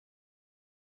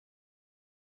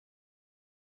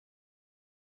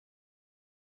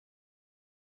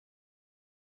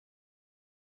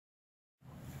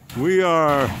We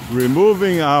are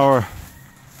removing our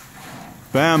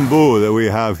bamboo that we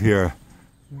have here.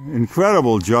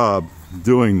 Incredible job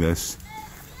doing this.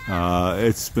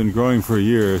 It's been growing for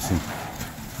years. And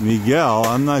Miguel,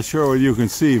 I'm not sure what you can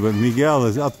see, but Miguel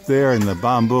is up there in the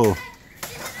bamboo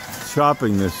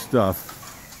chopping this stuff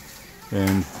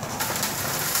and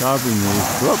chopping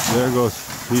these. Whoop, there goes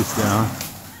a piece down.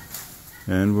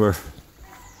 And we're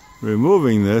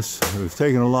removing this. We've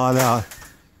taken a lot out.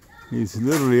 He's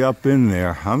literally up in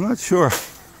there. I'm not sure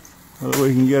whether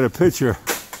we can get a picture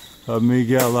of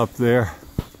Miguel up there.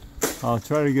 I'll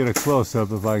try to get a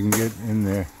close-up if I can get in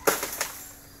there.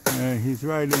 He's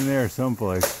right in there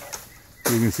someplace.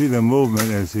 You can see the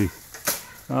movement as he...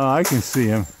 Oh, I can see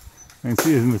him. I can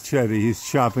see his machete. He's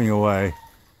chopping away.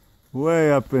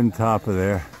 Way up in top of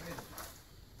there.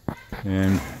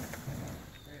 And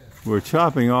we're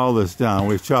chopping all this down.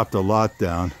 We've chopped a lot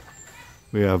down.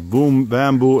 We have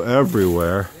bamboo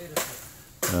everywhere.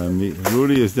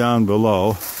 Rudy is down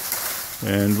below.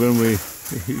 And when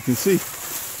you can see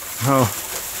how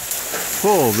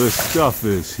full this stuff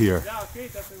is here.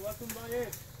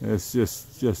 It's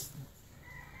just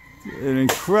an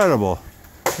incredible.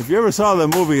 If you ever saw the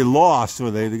movie Lost,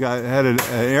 where the guy had an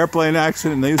airplane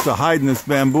accident and they used to hide in this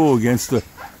bamboo against the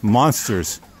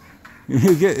monsters.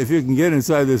 If you can get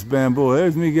inside this bamboo,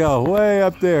 there's Miguel way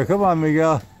up there. Come on,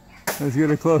 Miguel. Let's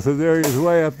get a closer. There he is,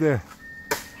 way up there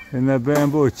in that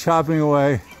bamboo, chopping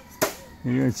away.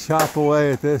 You're going to chop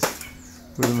away at this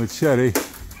with a machete.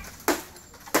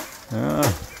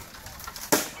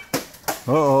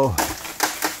 Uh-oh.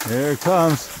 There it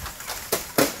comes.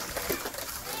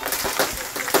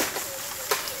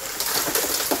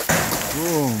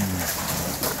 Boom.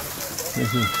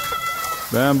 This is,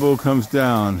 bamboo comes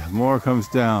down. More comes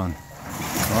down.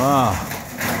 Wow.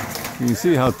 You can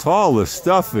see how tall this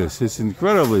stuff is. It's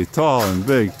incredibly tall and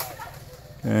big.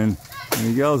 And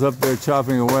Miguel's up there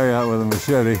chopping away out with a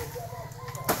machete.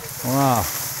 Wow.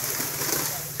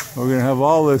 We're going to have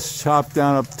all this chopped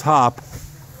down up top.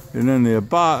 And then the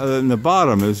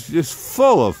bottom is just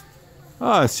full of...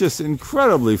 it's just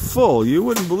incredibly full. You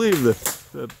wouldn't believe the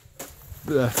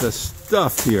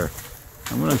stuff here.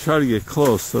 I'm going to try to get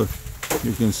close so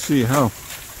you can see how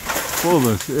full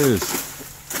this is.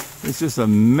 It's just a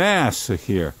mass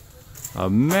here, a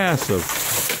mass of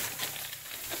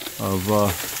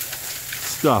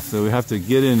stuff that we have to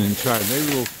get in and try.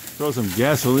 Maybe we'll throw some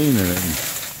gasoline in it and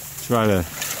try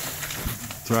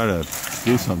to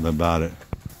do something about it.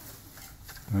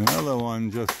 Another one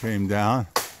just came down.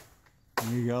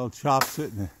 Miguel chops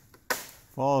it and it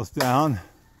falls down.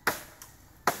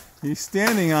 He's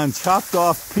standing on chopped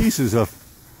off pieces of.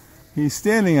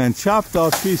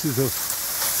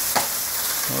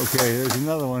 Okay, there's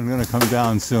another one going to come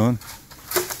down soon.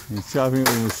 He's chopping it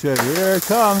with a machete. Here it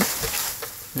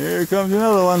comes. Here comes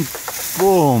another one.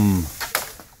 Boom.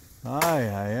 Ay,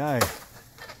 ay, ay.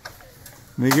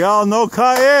 Miguel, no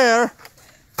caer.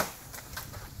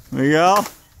 Miguel.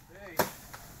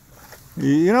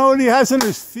 You know what he has on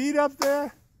his feet up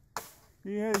there?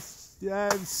 He has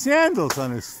sandals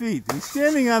on his feet. He's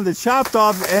standing on the chopped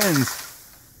off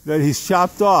ends that he's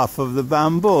chopped off of the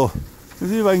bamboo.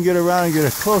 Let's see if I can get around and get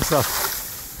a close-up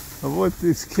of what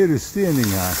this kid is standing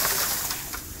on.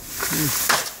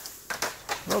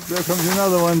 Oh, there comes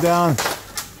another one down.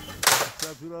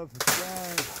 Chops it up,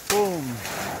 bang, boom.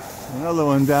 Another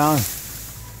one down.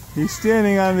 He's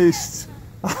standing on these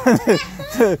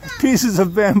pieces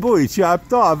of bamboo he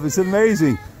chopped off. It's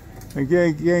amazing. I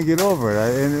can't get over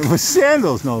it. And it was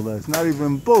sandals, no less, not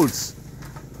even boots.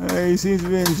 He seems to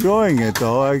be enjoying it,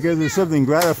 though. I guess there's something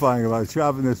gratifying about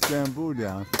chopping this bamboo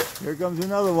down. Here comes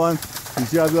another one. He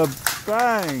chops up,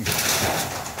 bang!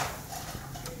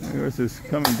 This is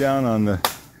coming down on the...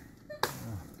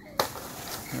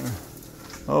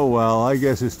 oh, well, I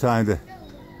guess it's time to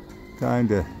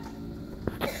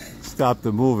stop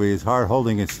the movie. It's hard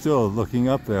holding it still, looking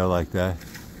up there like that.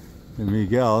 And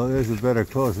Miguel, there's a better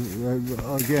close.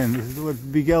 Again, this is what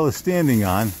Miguel is standing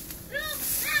on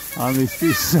these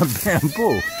pieces of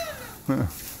bamboo.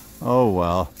 Oh,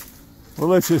 well. Well,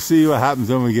 let's just see what happens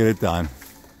when we get it done.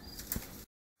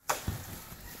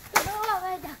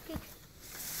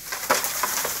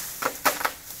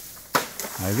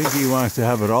 I think he wants to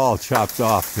have it all chopped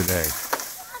off today.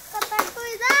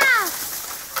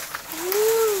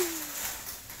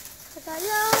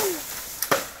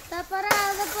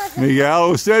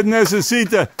 Miguel, usted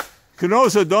necesita...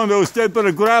 Conoce donde usted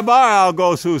puede grabar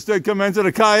algo si usted comienza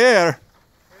a caer.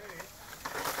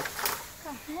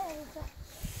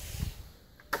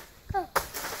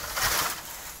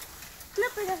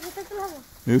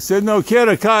 Usted no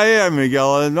quiere caer,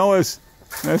 Miguel. No es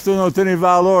Esto no tiene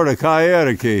valor de caer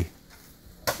aquí.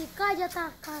 Si cae,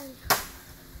 está caído.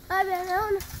 Ay, viene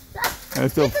uno.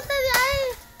 Esto... Quítate de ahí.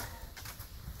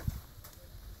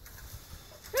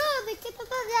 Rudy,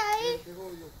 quítate de ahí.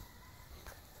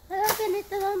 Ahora tienes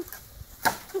que dar un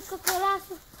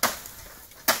cocolazo.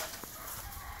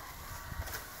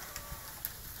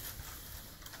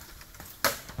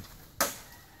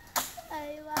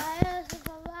 Ahí va eso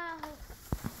para abajo.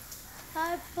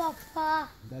 Ay, papá.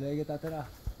 Dale, hay que estar atrás.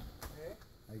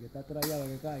 Hay que estar atrás ya para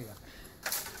que caiga.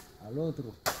 Al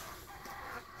otro.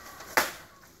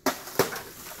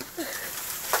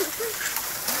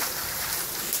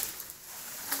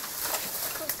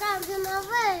 Cambia una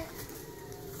vez.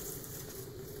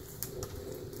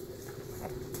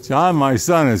 John, my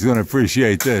son, is going to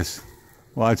appreciate this.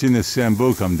 Watching this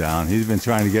bamboo come down. He's been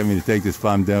trying to get me to take this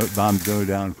bamboo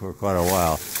down for quite a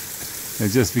while. It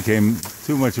just became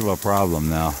too much of a problem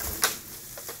now.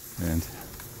 And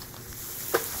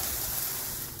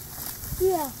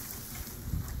Yeah.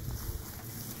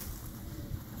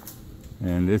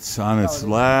 and it's on its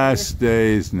last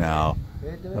days now.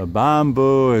 The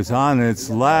bamboo is on its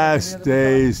last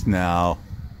days now.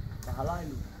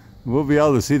 We'll be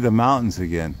able to see the mountains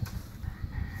again.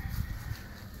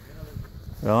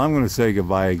 Well, I'm going to say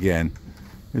goodbye again.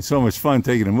 It's so much fun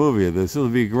taking a movie of this. It'll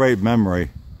be a great memory.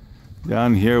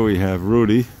 Down here we have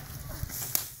Rudy.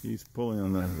 He's pulling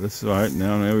on this side.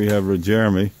 Now there we have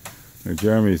Jeremy.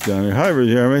 Jeremy's down here. Hi,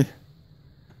 Jeremy.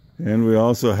 And we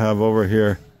also have over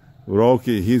here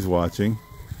Roki. He's watching.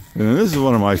 And this is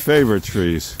one of my favorite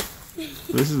trees.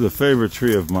 This is a favorite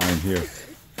tree of mine here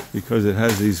because it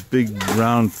has these big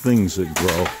round things that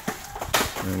grow.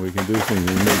 And we can do things.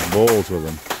 We make bowls with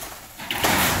them.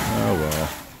 Oh well.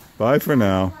 Bye for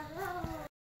now.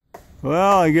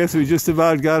 Well, I guess we just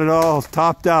about got it all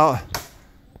topped out.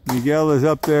 Miguel is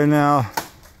up there now,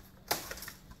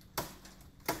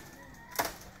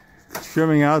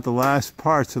 trimming out the last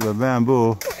parts of the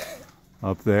bamboo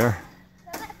up there.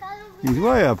 He's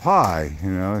way up high, you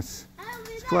know, it's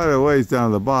quite a ways down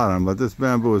to the bottom, but this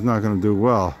bamboo is not going to do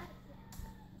well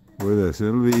with this.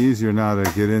 It'll be easier now to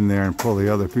get in there and pull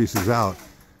the other pieces out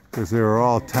because they were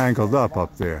all tangled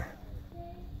up there.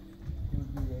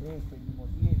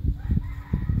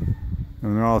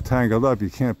 When they're all tangled up,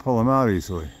 you can't pull them out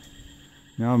easily.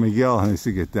 Now Miguel needs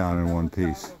to get down in one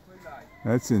piece.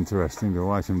 That's interesting to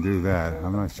watch him do that.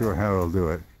 I'm not sure how he'll do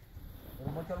it,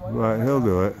 but he'll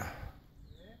do it.